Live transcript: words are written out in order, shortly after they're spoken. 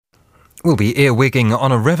We'll be earwigging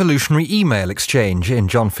on a revolutionary email exchange in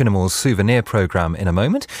John Finnemore's Souvenir programme in a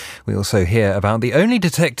moment. We also hear about the only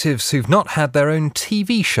detectives who've not had their own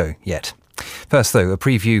TV show yet. First, though, a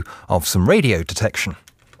preview of some radio detection.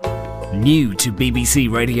 New to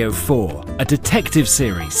BBC Radio 4, a detective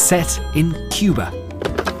series set in Cuba.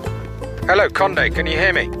 Hello, Conde, can you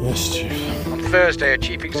hear me? Yes, Chief. On Thursday, a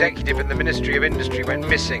chief executive in the Ministry of Industry went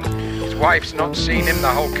missing. His wife's not seen him, the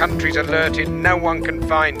whole country's alerted, no one can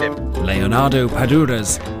find him. Leonardo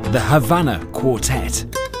Padura's The Havana Quartet.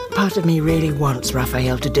 Part of me really wants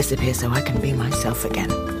Raphael to disappear so I can be myself again.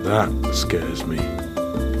 That scares me.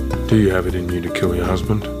 Do you have it in you to kill your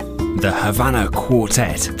husband? The Havana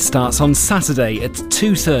Quartet starts on Saturday at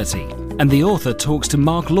 2:30. And the author talks to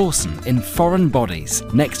Mark Lawson in Foreign Bodies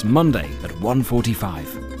next Monday at 1:45.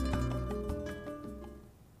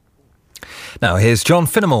 Now here's John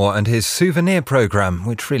Finnemore and his Souvenir programme,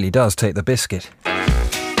 which really does take the biscuit.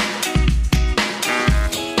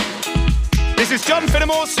 This is John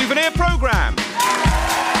Finnemore's Souvenir programme.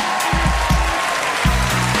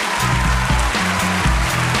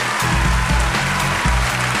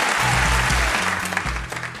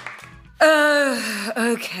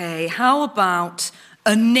 OK, how about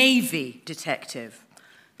a Navy detective?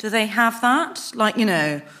 Do they have that? Like, you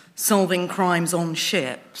know, solving crimes on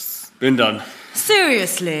ships? Been done.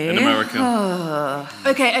 Seriously? In America.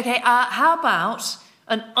 OK, how about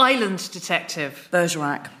an island detective?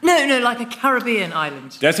 Bergerac. No, like a Caribbean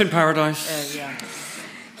island. Death in Paradise. Yeah.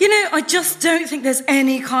 You know, I just don't think there's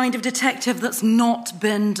any kind of detective that's not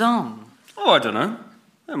been done. Oh, I don't know.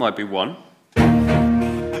 There might be one.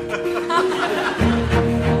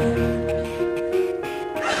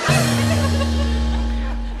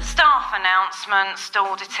 Staff announcement,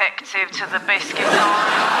 store detective to the biscuit aisle.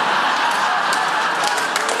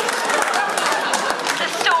 The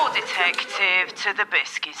store detective to the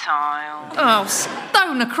biscuit aisle. Oh,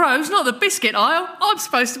 stone the crows, not the biscuit aisle. I'm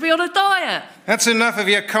supposed to be on a diet. That's enough of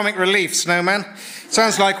your comic relief, Snowman.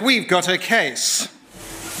 Sounds like we've got a case.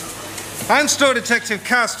 I'm Store Detective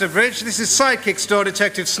Casterbridge. This is Sidekick Store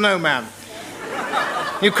Detective Snowman.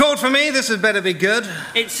 You called for me? This had better be good.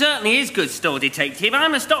 It certainly is good, Store Detective.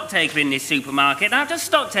 I'm a stock taker in this supermarket. I've just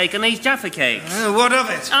stock taken these Jaffa cakes. What of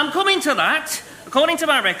it? I'm coming to that. According to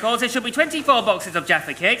my records, there should be 24 boxes of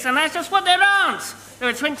Jaffa cakes, and that's just what there aren't. There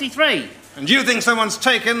are 23. And you think someone's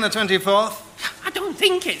taken the 24th? I don't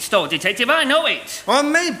think it, Store Detective. I know it. Or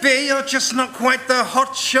maybe you're just not quite the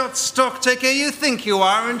hotshot stock taker you think you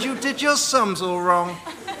are, and you did your sums all wrong.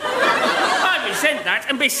 I resent that,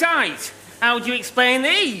 and besides, how do you explain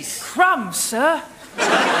these? Crumbs, sir.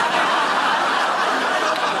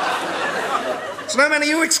 Snowman, are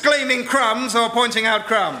you exclaiming crumbs or pointing out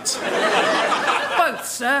crumbs? Both,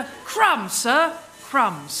 sir. Crumbs, sir.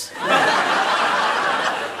 Crumbs.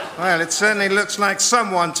 Well, it certainly looks like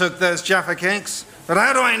someone took those Jaffa cakes. But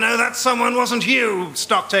how do I know that someone wasn't you,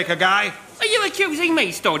 stock taker guy? Are you accusing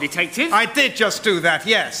me, Store Detective? I did just do that,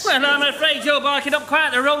 yes. Well, I'm afraid you're barking up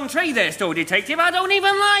quite the wrong tree there, Store Detective. I don't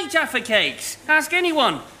even like Jaffa cakes. Ask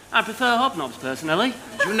anyone. I prefer hobnobs, personally.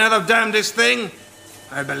 You know the damnedest thing?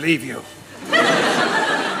 I believe you.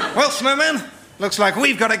 Well, Snowman, looks like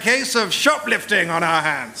we've got a case of shoplifting on our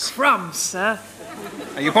hands. Crumbs, sir.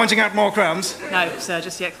 Are you pointing out more crumbs? No, sir,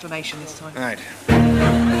 just the explanation this time. Right.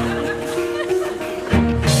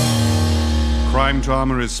 Crime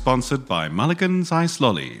Drama is sponsored by Mulligan's Ice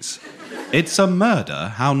Lollies. It's a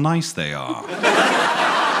murder how nice they are.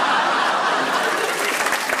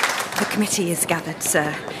 The committee is gathered,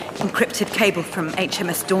 sir. Encrypted cable from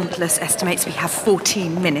HMS Dauntless estimates we have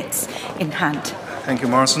 14 minutes in hand. Thank you,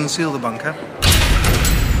 Morrison. Seal the bunker.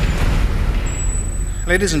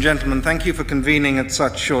 Ladies and gentlemen, thank you for convening at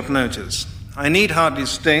such short notice. I need hardly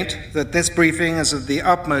state that this briefing is of the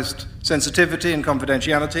utmost sensitivity and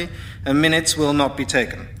confidentiality, and minutes will not be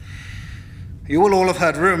taken. You will all have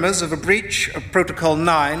heard rumours of a breach of Protocol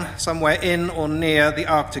 9 somewhere in or near the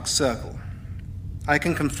Arctic Circle. I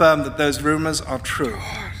can confirm that those rumours are true.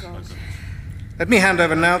 Let me hand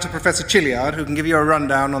over now to Professor Chilliard, who can give you a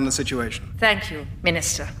rundown on the situation. Thank you,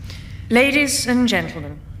 Minister. Ladies and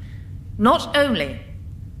gentlemen, not only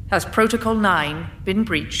has Protocol 9 been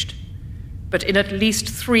breached, but in at least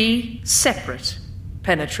 3 separate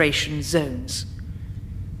penetration zones.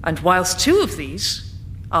 And whilst 2 of these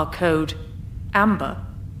are code Amber,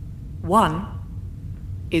 1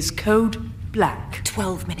 is code Black.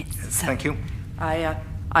 12 minutes, sir. Thank you.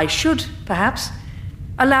 I should, perhaps,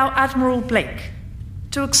 allow Admiral Blake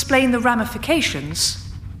to explain the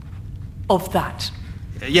ramifications of that.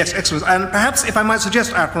 Yes, excellent. And perhaps, if I might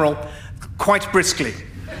suggest, Admiral, quite briskly.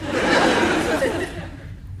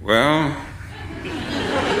 Well,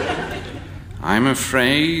 I'm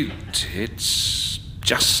afraid it's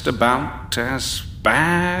just about as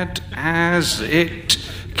bad as it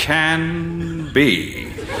can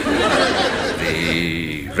be.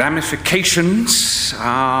 The ramifications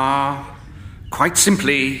are quite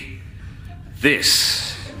simply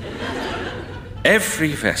this.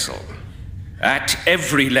 Every vessel, at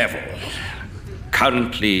every level,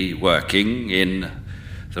 currently working in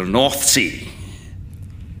the North Sea.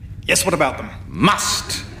 Yes, what about them?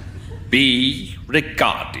 Must be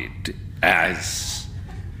regarded as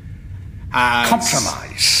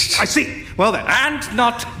compromised. I see. Well then. And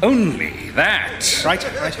not only that. Right.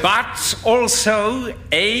 But also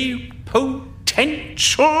a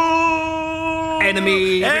potential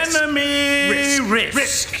enemy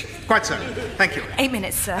risk. Quite so. Thank you. 8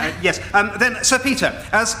 minutes, sir. Yes. Then, Sir Peter,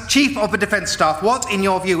 as Chief of the Defence Staff, what, in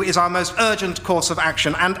your view, is our most urgent course of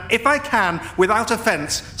action? And if I can, without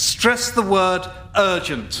offence, stress the word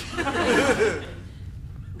urgent.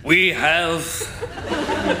 We have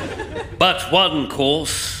but one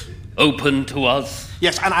course open to us.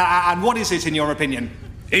 Yes, and what is it, in your opinion?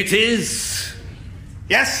 It is...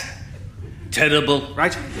 Yes? Terrible.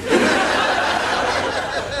 Right.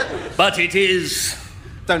 But it is...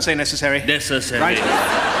 Don't say necessary. Necessary. Right. 6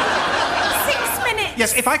 minutes.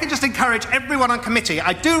 Yes, if I can just encourage everyone on committee,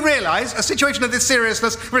 I do realise a situation of this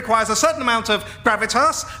seriousness requires a certain amount of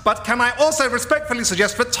gravitas, but can I also respectfully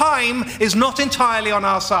suggest that time is not entirely on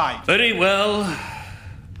our side? Very well.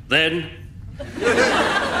 Then...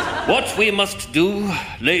 what we must do,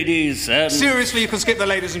 ladies and... Seriously, you can skip the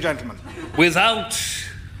ladies and gentlemen. Without...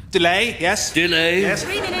 Delay, yes? Delay... Yes.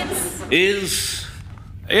 3 minutes. Is...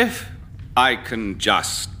 If I can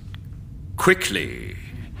just quickly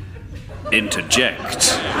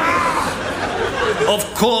interject. Of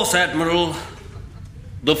course, Admiral.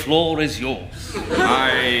 The floor is yours.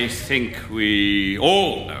 I think we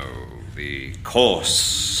all know the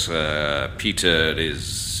course Peter is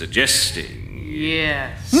suggesting.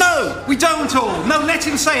 Yes. No, we don't all. No, let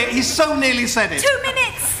him say it. He's so nearly said it. 2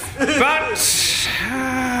 minutes. But...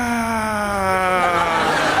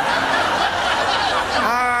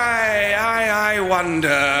 I wonder...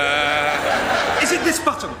 Is it this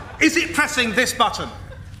button? Is it pressing this button?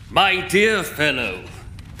 My dear fellow,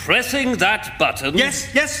 pressing that button... Yes?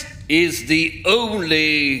 ...is the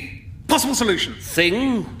only... possible solution.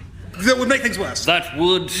 ...thing... that would make things worse. That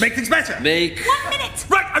would... make things better. 1 minute.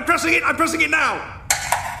 Right, I'm pressing it now.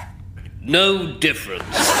 No difference.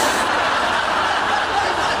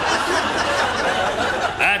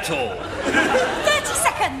 At all. 30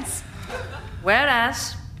 seconds.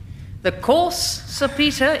 Whereas the course, Sir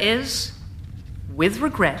Peter, is, with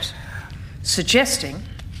regret, suggesting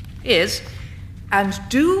is, and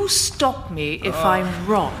do stop me if I'm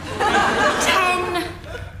wrong, 10,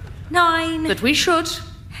 9, that we should,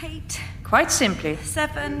 8, quite simply,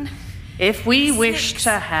 7, if we 6, wish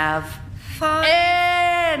to have 5,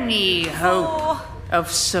 any hope 4,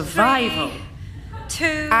 of survival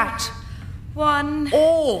 2, at 1,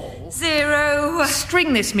 all, 0.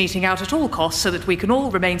 string this meeting out at all costs so that we can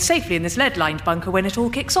all remain safely in this lead-lined bunker when it all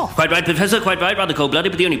kicks off. Quite right, Professor, quite right. Rather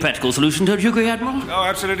cold-blooded, but the only practical solution, don't you agree, Admiral? Oh,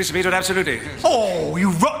 absolutely, Sir Peter, absolutely. Oh, you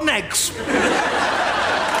rotten eggs.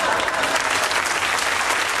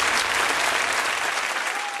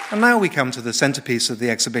 And now we come to the centrepiece of the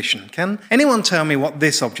exhibition. Can anyone tell me what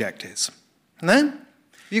this object is? No?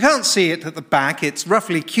 You can't see it at the back. It's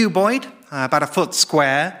roughly cuboid, about a foot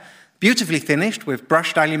square, beautifully finished with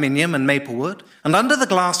brushed aluminium and maple wood, and under the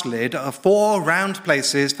glass lid are 4 round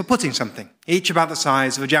places for putting something, each about the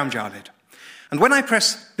size of a jam jar lid. And when I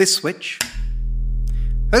press this switch,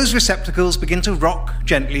 those receptacles begin to rock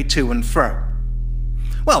gently to and fro.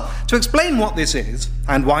 Well, to explain what this is,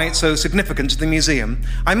 and why it's so significant to the museum,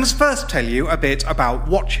 I must first tell you a bit about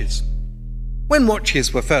watches. When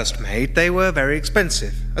watches were first made, they were very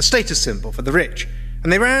expensive, a status symbol for the rich,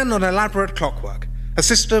 and they ran on elaborate clockwork, a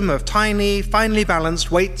system of tiny, finely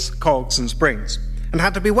balanced weights, cogs and springs, and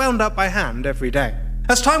had to be wound up by hand every day.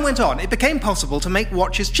 As time went on, it became possible to make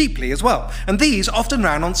watches cheaply as well, and these often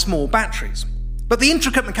ran on small batteries. But the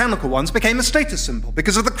intricate mechanical ones became a status symbol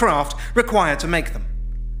because of the craft required to make them.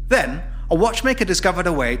 Then, a watchmaker discovered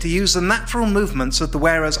a way to use the natural movements of the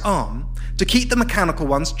wearer's arm to keep the mechanical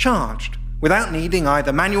ones charged, without needing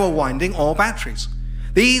either manual winding or batteries.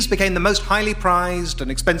 These became the most highly prized and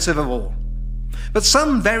expensive of all. But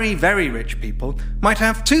some very, very rich people might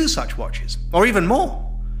have 2 such watches, or even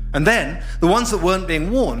more. And then, the ones that weren't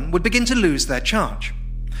being worn would begin to lose their charge.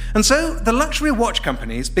 And so, the luxury watch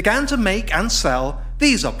companies began to make and sell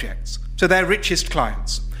these objects to their richest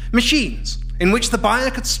clients. Machines, in which the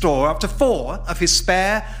buyer could store up to 4 of his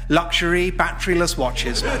spare, luxury, batteryless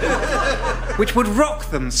watches, which would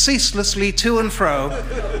rock them ceaselessly to and fro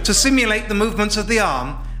to simulate the movements of the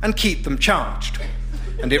arm and keep them charged.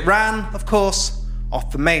 And it ran, of course,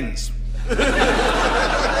 off the mains. And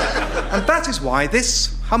that is why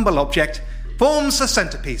this humble object forms the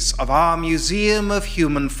centrepiece of our Museum of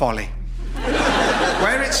Human Folly,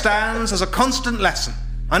 where it stands as a constant lesson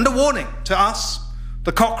and a warning to us,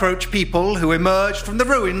 the cockroach people who emerged from the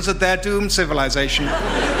ruins of their doomed civilization,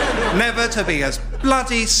 never to be as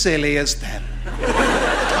bloody silly as them.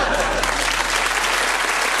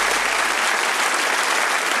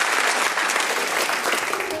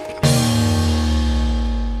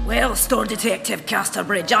 Well, Store Detective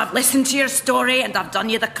Casterbridge, I've listened to your story and I've done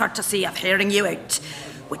you the courtesy of hearing you out,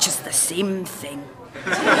 which is the same thing.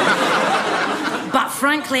 But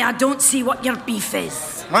frankly, I don't see what your beef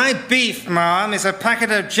is. My beef, ma'am, is a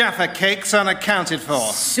packet of Jaffa cakes unaccounted for.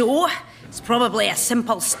 So? It's probably a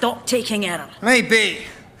simple stock-taking error. Maybe.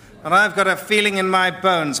 But I've got a feeling in my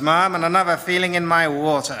bones, ma'am, and another feeling in my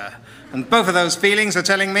water. And both of those feelings are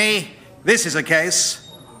telling me this is a case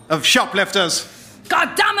of shoplifters.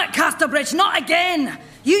 God damn it, Casterbridge, not again!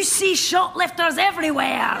 You see shoplifters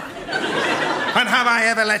everywhere. And have I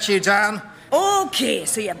ever let you down? Okay,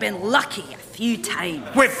 so you've been lucky a few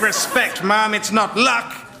times. With respect, ma'am, it's not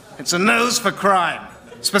luck. It's a nose for crime.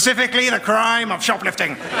 Specifically, the crime of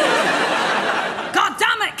shoplifting. God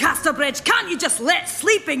damn it, Casterbridge, can't you just let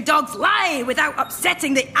sleeping dogs lie without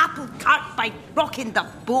upsetting the apple cart by rocking the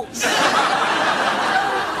boat?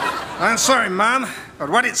 I'm sorry, ma'am, but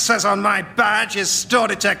what it says on my badge is Store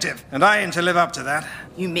Detective, and I aim to live up to that.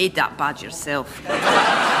 You made that badge yourself.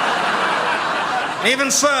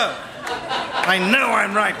 Even so, I know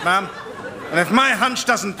I'm right, ma'am. And if my hunch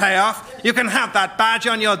doesn't pay off, you can have that badge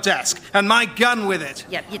on your desk, and my gun with it.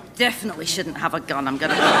 Yeah, you definitely shouldn't have a gun, I'm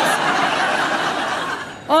gonna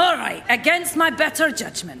All right, against my better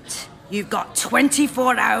judgment, you've got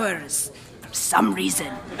 24 hours, for some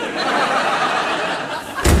reason.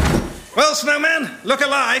 Well, Snowman, look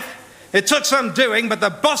alive. It took some doing, but the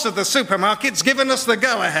boss of the supermarket's given us the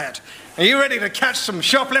go-ahead. Are you ready to catch some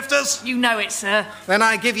shoplifters? You know it, sir. Then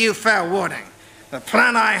I give you fair warning. The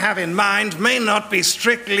plan I have in mind may not be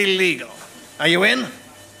strictly legal. Are you in?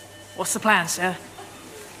 What's the plan, sir?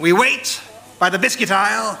 We wait by the biscuit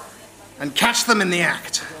aisle and catch them in the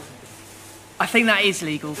act. I think that is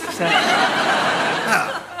legal, sir.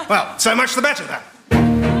 Ah, well, so much the better, then.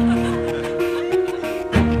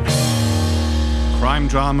 Crime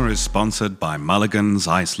Drama is sponsored by Mulligan's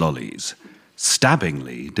Ice Lollies.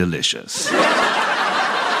 Stabbingly delicious.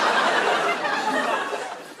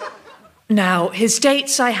 Now, his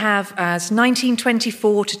dates I have as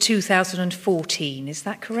 1924 to 2014. Is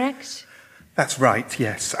that correct? That's right,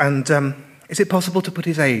 yes. And is it possible to put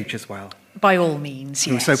his age as well? By all means,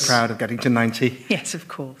 yes. I'm so proud of getting to 90. Yes, of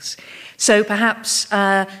course. So perhaps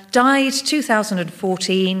died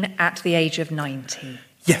 2014 at the age of 90.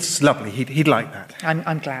 Yes, lovely. He'd like that.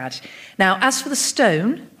 I'm glad. Now, as for the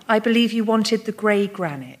stone, I believe you wanted the grey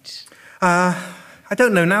granite. I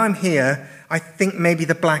don't know. Now I'm here, I think maybe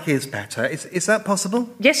the black is better. Is that possible?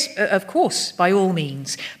 Yes, of course, by all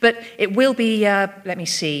means. But it will be, let me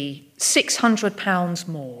see, £600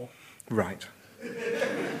 more. Right.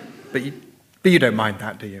 But you don't mind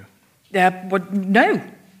that, do you? Well, no.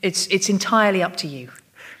 It's entirely up to you.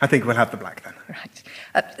 I think we'll have the black then.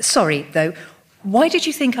 Right. Sorry, though. Why did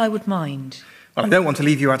you think I would mind? Well, I don't want to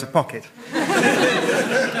leave you out of pocket.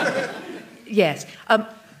 Yes.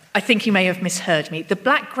 I think you may have misheard me. The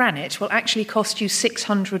black granite will actually cost you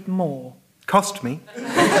 600 more. Cost me?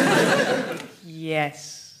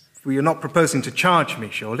 Yes. Well, you're not proposing to charge me,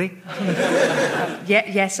 surely?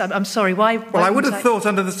 Yes, I'm sorry. Why well, I would have thought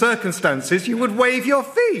under the circumstances you would waive your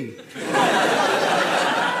fee.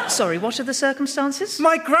 Sorry, what are the circumstances?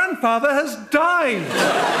 My grandfather has died.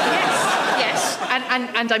 Yes,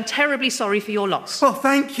 and I'm terribly sorry for your loss. Well,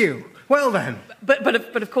 thank you. Well, then. But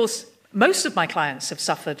of course, most of my clients have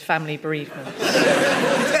suffered family bereavement.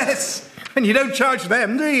 Yes, and you don't charge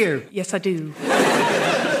them, do you? Yes, I do.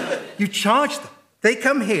 You charge them. They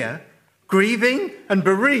come here, grieving and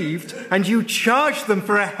bereaved, and you charge them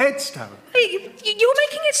for a headstone. You're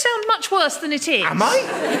making it sound much worse than it is. Am I?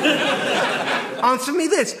 Answer me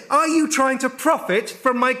this. Are you trying to profit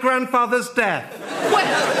from my grandfather's death? Well,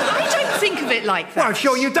 I don't think of it like that. Well,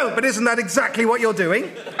 sure you don't, but isn't that exactly what you're doing?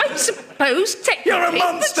 I suppose, technically. You're a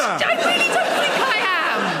monster! But I really don't think I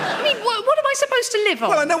am. I mean, what am I supposed to live on?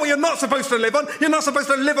 Well, I know what you're not supposed to live on. You're not supposed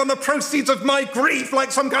to live on the proceeds of my grief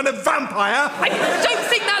like some kind of vampire. I don't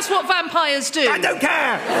think that's what vampires do. I don't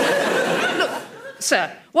care!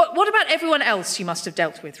 Sir, what about everyone else you must have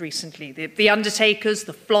dealt with recently? The undertakers,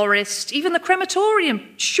 the florist, even the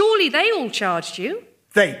crematorium. Surely they all charged you?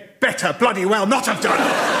 They better bloody well not have done.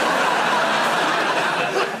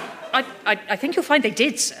 I think you'll find they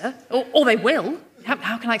did, sir. Or they will.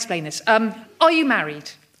 How can I explain this? Are you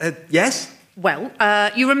married? Yes. Well,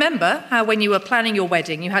 you remember how when you were planning your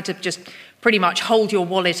wedding, you had to just pretty much hold your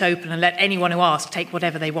wallet open and let anyone who asked take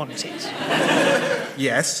whatever they wanted?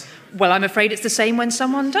 Yes. Well, I'm afraid it's the same when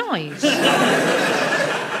someone dies.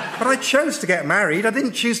 But I chose to get married. I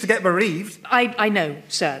didn't choose to get bereaved. I know,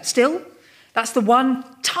 sir. Still, that's the one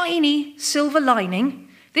tiny silver lining.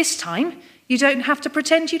 This time, you don't have to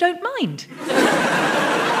pretend you don't mind.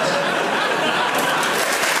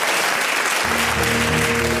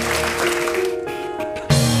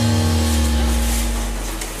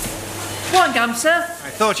 One gum, sir. I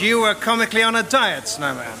thought you were comically on a diet,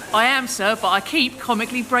 Snowman. I am, sir, but I keep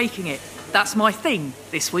comically breaking it. That's my thing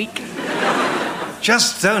this week.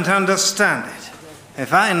 Just don't understand it.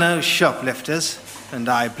 If I know shoplifters, and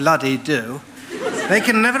I bloody do, they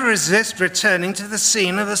can never resist returning to the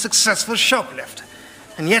scene of a successful shoplift.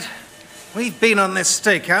 And yet, we've been on this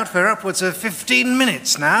stakeout for upwards of 15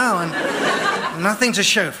 minutes now, and nothing to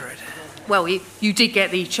show for it. Well, you did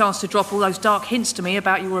get the chance to drop all those dark hints to me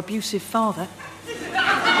about your abusive father.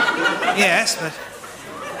 Yes, but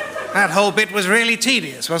that whole bit was really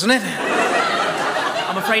tedious, wasn't it?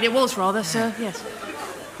 I'm afraid it was rather, sir, yes.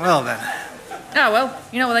 Well, then. Oh, well,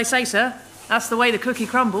 you know what they say, sir. That's the way the cookie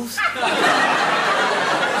crumbles.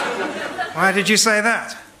 Why did you say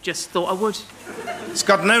that? Just thought I would. It's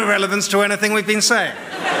got no relevance to anything we've been saying.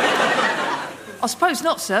 I suppose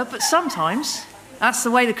not, sir, but sometimes that's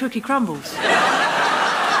the way the cookie crumbles.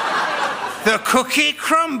 The cookie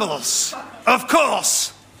crumbles. Of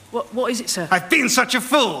course. What is it, sir? I've been such a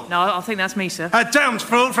fool. No, I think that's me, sir. A damned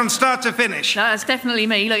fool from start to finish. No, that's definitely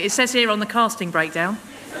me. Look, it says here on the casting breakdown.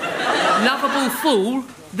 Lovable fool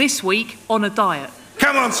this week on a diet.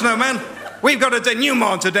 Come on, Snowman. We've got a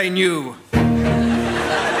denouement today, new.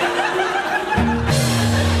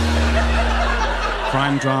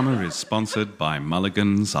 Crime Drama is sponsored by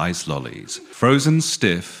Mulligan's Ice Lollies. Frozen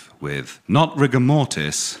stiff with not rigor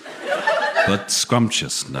mortis, but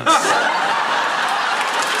scrumptiousness.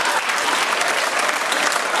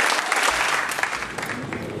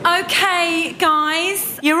 Okay,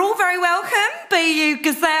 guys, you're all very welcome, be you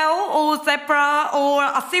gazelle or zebra, or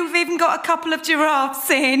I see we've even got a couple of giraffes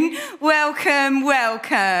in. Welcome,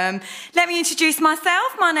 welcome. Let me introduce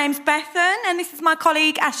myself. My name's Bethan, and this is my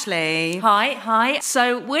colleague Ashley. Hi.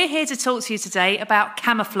 So we're here to talk to you today about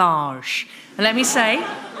camouflage. And let me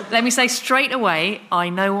say straight away, I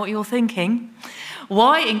know what you're thinking.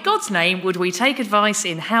 Why, in God's name, would we take advice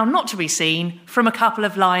in how not to be seen from a couple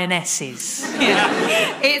of lionesses?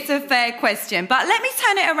 Yeah, it's a fair question, but let me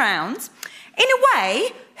turn it around. In a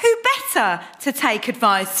way, who better to take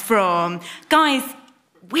advice from? Guys,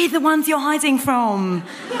 we're the ones you're hiding from,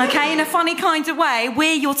 okay? In a funny kind of way,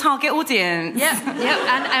 we're your target audience. Yeah,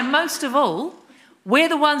 and most of all, we're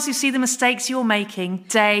the ones who see the mistakes you're making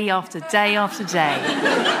day after day after day.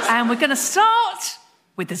 And we're going to start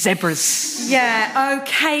with the zebras. Yeah,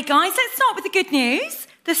 OK, guys, let's start with the good news.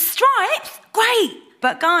 The stripes, great.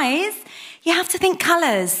 But, guys, you have to think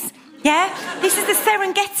colours, yeah? This is the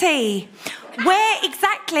Serengeti. Where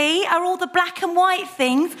exactly are all the black and white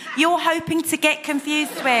things you're hoping to get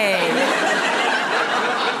confused with?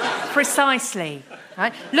 Precisely.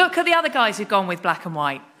 Right? Look at the other guys who've gone with black and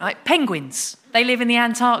white. Right? Penguins. They live in the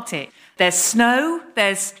Antarctic. There's snow,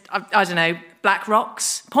 there's, I don't know, black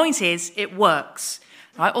rocks. Point is, it works.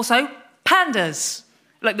 Right? Also, pandas.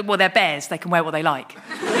 Well, they're bears. They can wear what they like.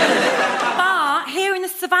 But here in the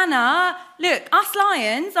savannah, look, us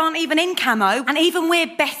lions aren't even in camo, and even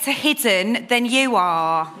we're better hidden than you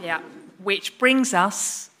are. Yeah. Which brings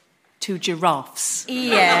us to giraffes.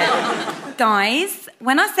 Yeah. Guys,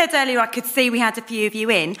 when I said earlier I could see we had a few of you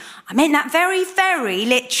in, I meant that very, very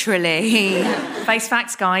literally. Face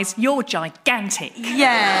facts, guys, you're gigantic.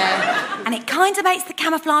 Yeah. And it kind of makes the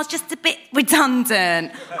camouflage just a bit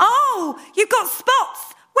redundant. Oh, you've got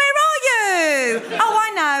spots. Where are you? Oh,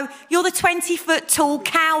 I know. You're the 20-foot tall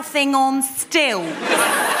cow thing on still.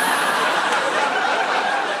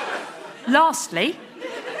 Lastly,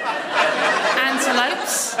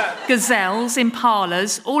 antelopes, gazelles,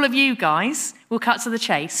 impalas, all of you guys will cut to the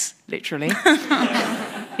chase, literally.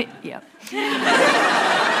 Yeah.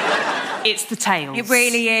 It's the tails. It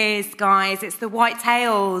really is, guys. It's the white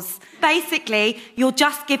tails. Basically, you're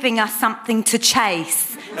just giving us something to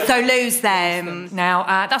chase, so lose them. Now,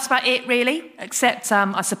 that's about it, really, except,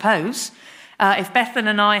 I suppose, If Bethan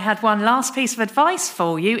and I had one last piece of advice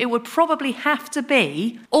for you, it would probably have to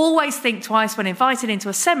be always think twice when invited into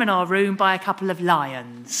a seminar room by a couple of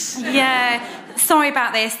lions. Yeah, sorry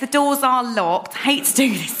about this. The doors are locked. Hate to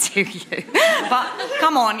do this to you. But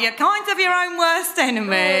come on, you're kind of your own worst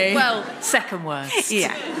enemy. Well, second worst.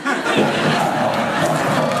 Yeah.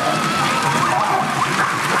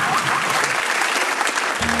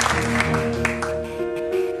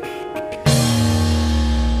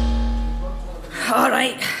 All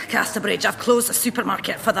right, Casterbridge, I've closed the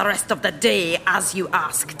supermarket for the rest of the day, as you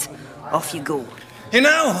asked. Off you go. You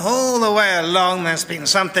know, all the way along there's been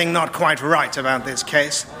something not quite right about this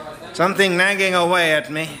case. Something nagging away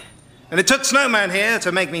at me. And it took Snowman here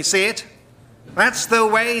to make me see it. That's the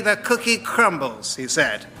way the cookie crumbles, he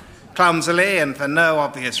said, clumsily and for no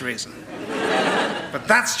obvious reason. But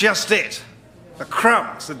that's just it. The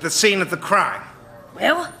crumbs at the scene of the crime.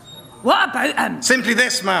 Well, what about him? Simply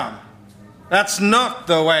this, ma'am. That's not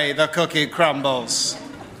the way the cookie crumbles.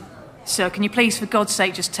 Sir, can you please, for God's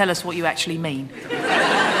sake, just tell us what you actually mean?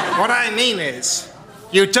 What I mean is,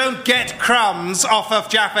 you don't get crumbs off of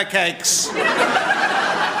Jaffa cakes.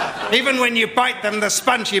 Even when you bite them, the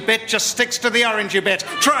spongy bit just sticks to the orangey bit.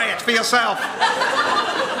 Try it for yourself.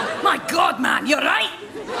 My God, man, you're right.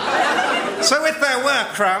 So if there were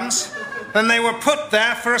crumbs, then they were put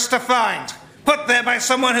there for us to find. Put there by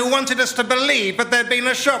someone who wanted us to believe that there'd been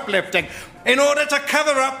a shoplifting in order to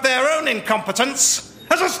cover up their own incompetence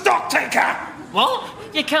as a stock taker. What?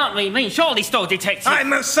 You can't read me, surely, store detective. I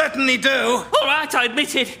most certainly do. All right, I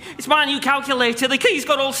admit it. It's my new calculator. The key's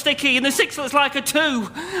got all sticky and the 6 looks like a 2.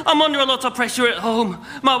 I'm under a lot of pressure at home.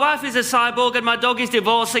 My wife is a cyborg and my dog is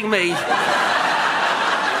divorcing me.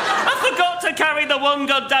 I forgot to carry the 1,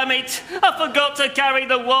 goddammit. I forgot to carry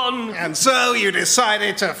the 1. And so you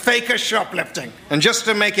decided to fake a shoplifting. And just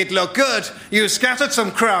to make it look good, you scattered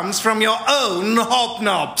some crumbs from your own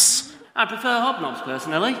hobnobs. I prefer hobnobs,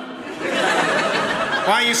 personally.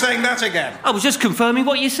 Why are you saying that again? I was just confirming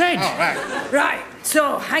what you said. Oh, right. Right,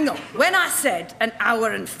 so hang on. When I said an hour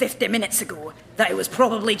and 50 minutes ago that it was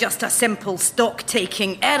probably just a simple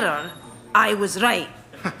stock-taking error, I was right.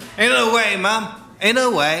 In a way, Mum. In a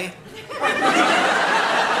way.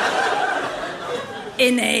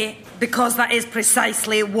 Because that is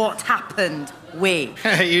precisely what happened. Wait.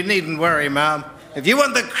 You needn't worry, Mum. If you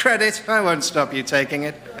want the credit, I won't stop you taking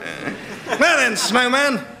it. Well then,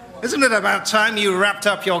 Snowman, isn't it about time you wrapped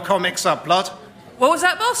up your comic subplot? What was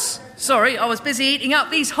that, boss? Sorry, I was busy eating up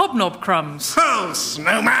these hobnob crumbs. Oh,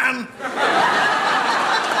 Snowman!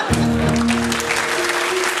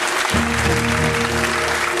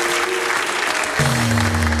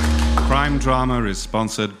 Crime Drama is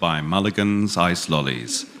sponsored by Mulligan's Ice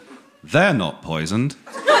Lollies. They're not poisoned.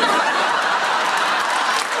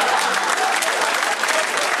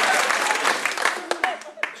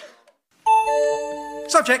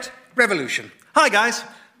 Subject, revolution. Hi, guys.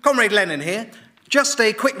 Comrade Lennon here. Just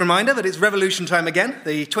a quick reminder that it's revolution time again,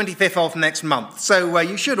 the 25th of next month. So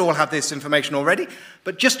you should all have this information already.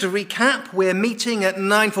 But just to recap, we're meeting at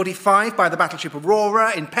 9:45 by the battleship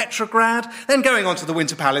Aurora in Petrograd, then going on to the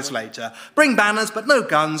Winter Palace later. Bring banners, but no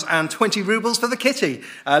guns, and 20 rubles for the kitty.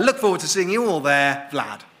 Look forward to seeing you all there,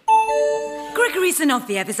 Vlad. Grigory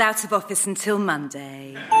Zinoviev is out of office until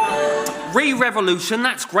Monday. Re-revolution,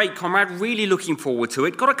 that's great, comrade. Really looking forward to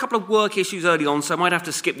it. Got a couple of work issues early on, so I might have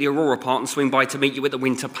to skip the Aurora part and swing by to meet you at the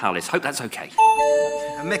Winter Palace. Hope that's okay.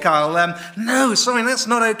 Mikhail, no, sorry, that's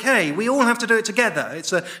not okay. We all have to do it together.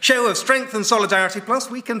 It's a show of strength and solidarity, plus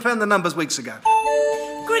we confirmed the numbers weeks ago.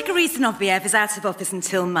 Grigory Zinoviev is out of office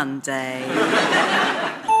until Monday.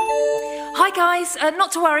 Hi, guys.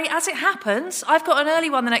 Not to worry, as it happens, I've got an early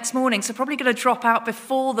one the next morning, so probably going to drop out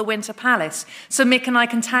before the Winter Palace, so Mick and I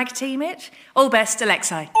can tag team it. All best,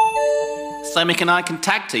 Alexei. So Mick and I can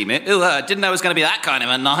tag team it? Ooh, didn't know it was going to be that kind of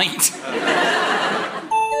a night.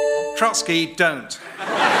 Trotsky, don't.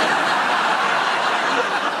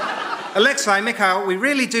 Alexei, Mikhail, we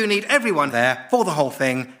really do need everyone there for the whole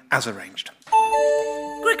thing, as arranged.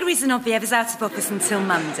 Grigory Zinoviev is out of office until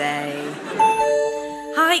Monday.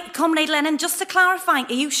 Hi, Comrade Lennon, just to clarify,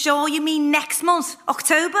 are you sure you mean next month,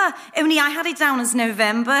 October? Only I had it down as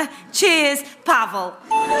November. Cheers, Pavel.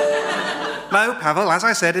 No, Pavel, as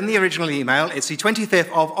I said in the original email, it's the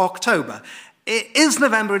 25th of October. It is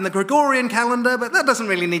November in the Gregorian calendar, but that doesn't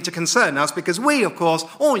really need to concern us because we, of course,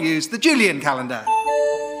 all use the Julian calendar.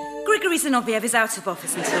 Grigory Zinoviev is out of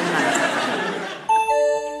office until Monday.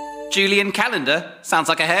 Julian calendar? Sounds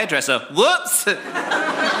like a hairdresser. Whoops!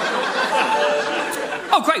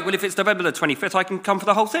 Oh, great. Well, if it's November the 25th, I can come for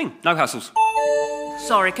the whole thing. No hassles.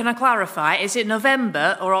 Sorry, can I clarify? Is it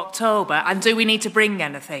November or October? And do we need to bring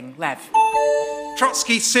anything, Lev?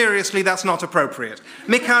 Trotsky, seriously, that's not appropriate.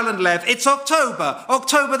 Mikhail and Lev, it's October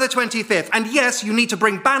the 25th. And yes, you need to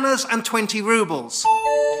bring banners and 20 rubles.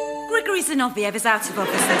 Grigory Zinoviev is out of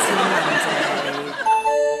office until Monday.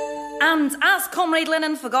 And as Comrade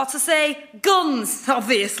Lennon forgot to say, guns,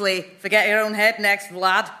 obviously. Forget your own head next,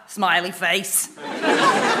 Vlad. Smiley face.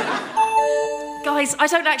 Guys, I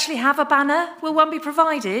don't actually have a banner. Will one be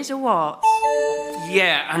provided, or what?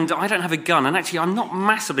 Yeah, and I don't have a gun, and actually I'm not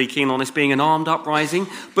massively keen on this being an armed uprising.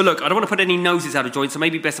 But look, I don't want to put any noses out of joint, so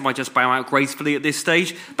maybe best if I just bow out gracefully at this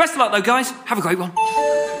stage. Best of luck, though, guys. Have a great one.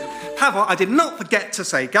 Pavel, I did not forget to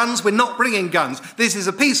say guns. We're not bringing guns. This is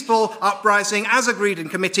a peaceful uprising, as agreed in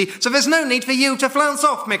committee, so there's no need for you to flounce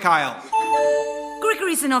off, Mikhail.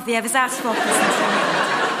 Grigory Zinoviev is out of office until Monday.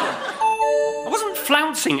 I wasn't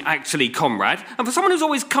flouncing, actually, comrade. And for someone who's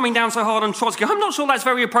always coming down so hard on Trotsky, I'm not sure that's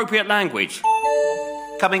very appropriate language.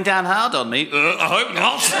 Coming down hard on me? I hope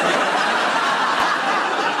not.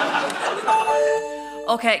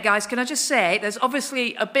 OK, guys, can I just say, there's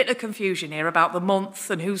obviously a bit of confusion here about the month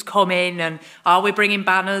and who's coming and are we bringing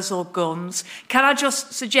banners or guns. Can I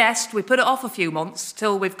just suggest we put it off a few months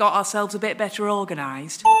till we've got ourselves a bit better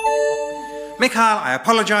organised? Mikhail, I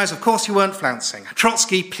apologise. Of course you weren't flouncing.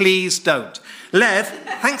 Trotsky, please don't. Lev,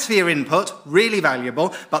 thanks for your input. Really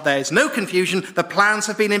valuable. But there is no confusion. The plans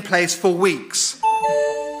have been in place for weeks.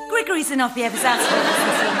 Grigory Zinoviev is out of office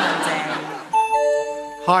until Monday.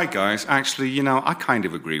 Hi, guys. Actually, I kind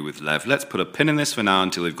of agree with Lev. Let's put a pin in this for now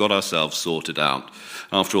until we've got ourselves sorted out.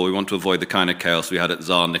 After all, we want to avoid the kind of chaos we had at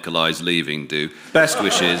Tsar Nikolai's leaving, Best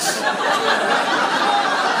wishes.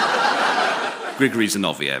 Grigory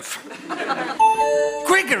Zinoviev.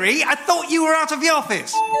 Grigory? I thought you were out of the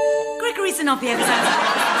office. Grigory Zinoviev is out of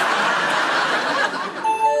office.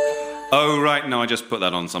 Oh, right. No, I just put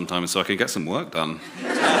that on sometimes so I can get some work done.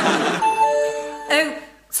 Oh,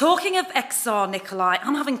 talking of ex-Tsar Nikolai,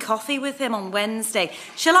 I'm having coffee with him on Wednesday.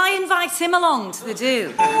 Shall I invite him along to the do?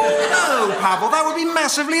 No, Pavel, that would be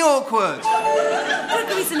massively awkward.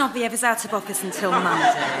 Grigory Zinoviev is out of office until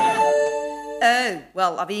Monday. Oh,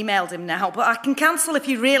 well, I've emailed him now, but I can cancel if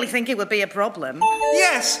you really think it would be a problem.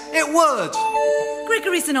 Yes, it would.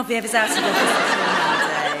 Grigory Zinoviev is out of office until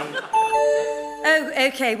Monday. Oh,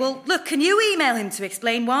 OK, well, look, can you email him to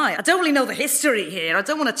explain why? I don't really know the history here. I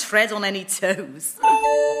don't want to tread on any toes.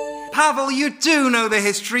 Pavel, you do know the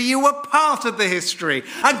history. You were part of the history.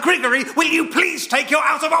 And Grigory, will you please take your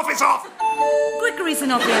out of office off? Grigory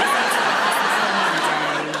Zinoviev is out of office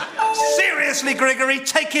until Monday. Seriously, Grigory,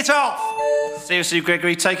 take it off. Seriously,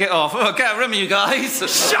 Grigory, take it off. Oh, get a room, you guys.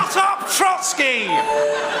 Shut up, Trotsky!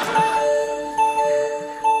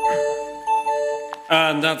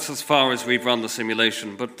 And that's as far as we've run the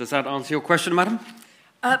simulation. But does that answer your question, madam?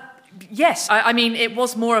 Yes. I mean, it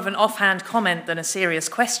was more of an offhand comment than a serious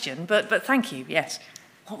question, but thank you, yes.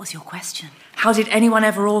 What was your question? How did anyone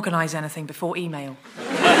ever organise anything before email?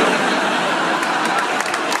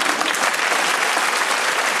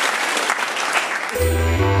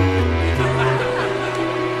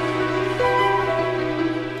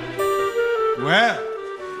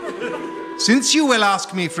 Well, since you will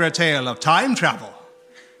ask me for a tale of time travel,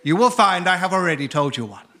 you will find I have already told you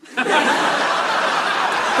one. Good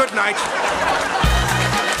night.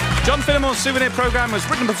 John Finnemore's Souvenir programme was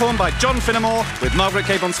written and performed by John Finnemore with Margaret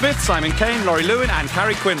Capon-Smith, Simon Kane, Laurie Lewin and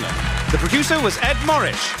Carrie Quinlan. The producer was Ed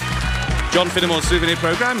Morrish. John Finnemore's Souvenir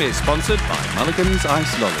programme is sponsored by Mulligan's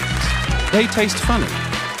Ice Lollies. They taste funny,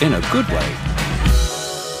 in a good way.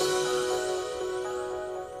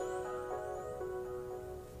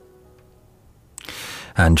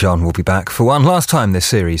 And John will be back for one last time this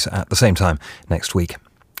series at the same time next week.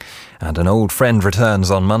 And an old friend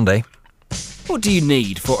returns on Monday. What do you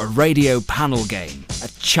need for a radio panel game? A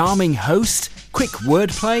charming host, quick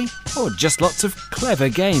wordplay, or just lots of clever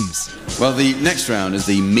games? Well, the next round is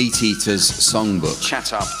the Meat Eaters Songbook.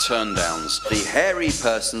 Chat Up Turndowns. The Hairy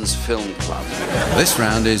Persons Film Club. This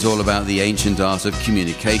round is all about the ancient art of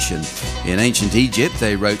communication. In ancient Egypt,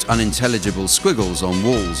 they wrote unintelligible squiggles on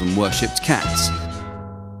walls and worshipped cats.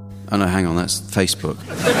 Oh no, hang on, that's Facebook.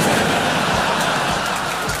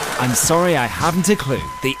 I'm sorry I haven't a clue.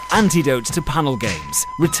 The Antidote to Panel Games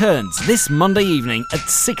returns this Monday evening at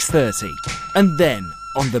 6:30 and then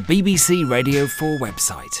on the BBC Radio 4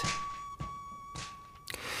 website.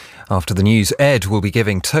 After the news, Ed will be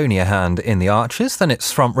giving Tony a hand in The Archers. Then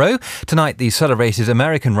it's Front Row. Tonight, the celebrated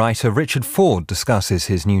American writer Richard Ford discusses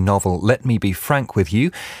his new novel, Let Me Be Frank With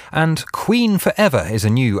You. And Queen Forever is a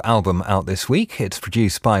new album out this week. It's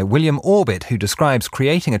produced by William Orbit, who describes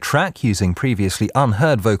creating a track using previously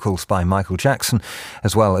unheard vocals by Michael Jackson,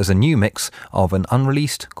 as well as a new mix of an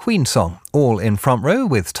unreleased Queen song. All in Front Row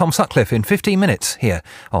with Tom Sutcliffe in 15 minutes here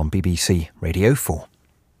on BBC Radio 4.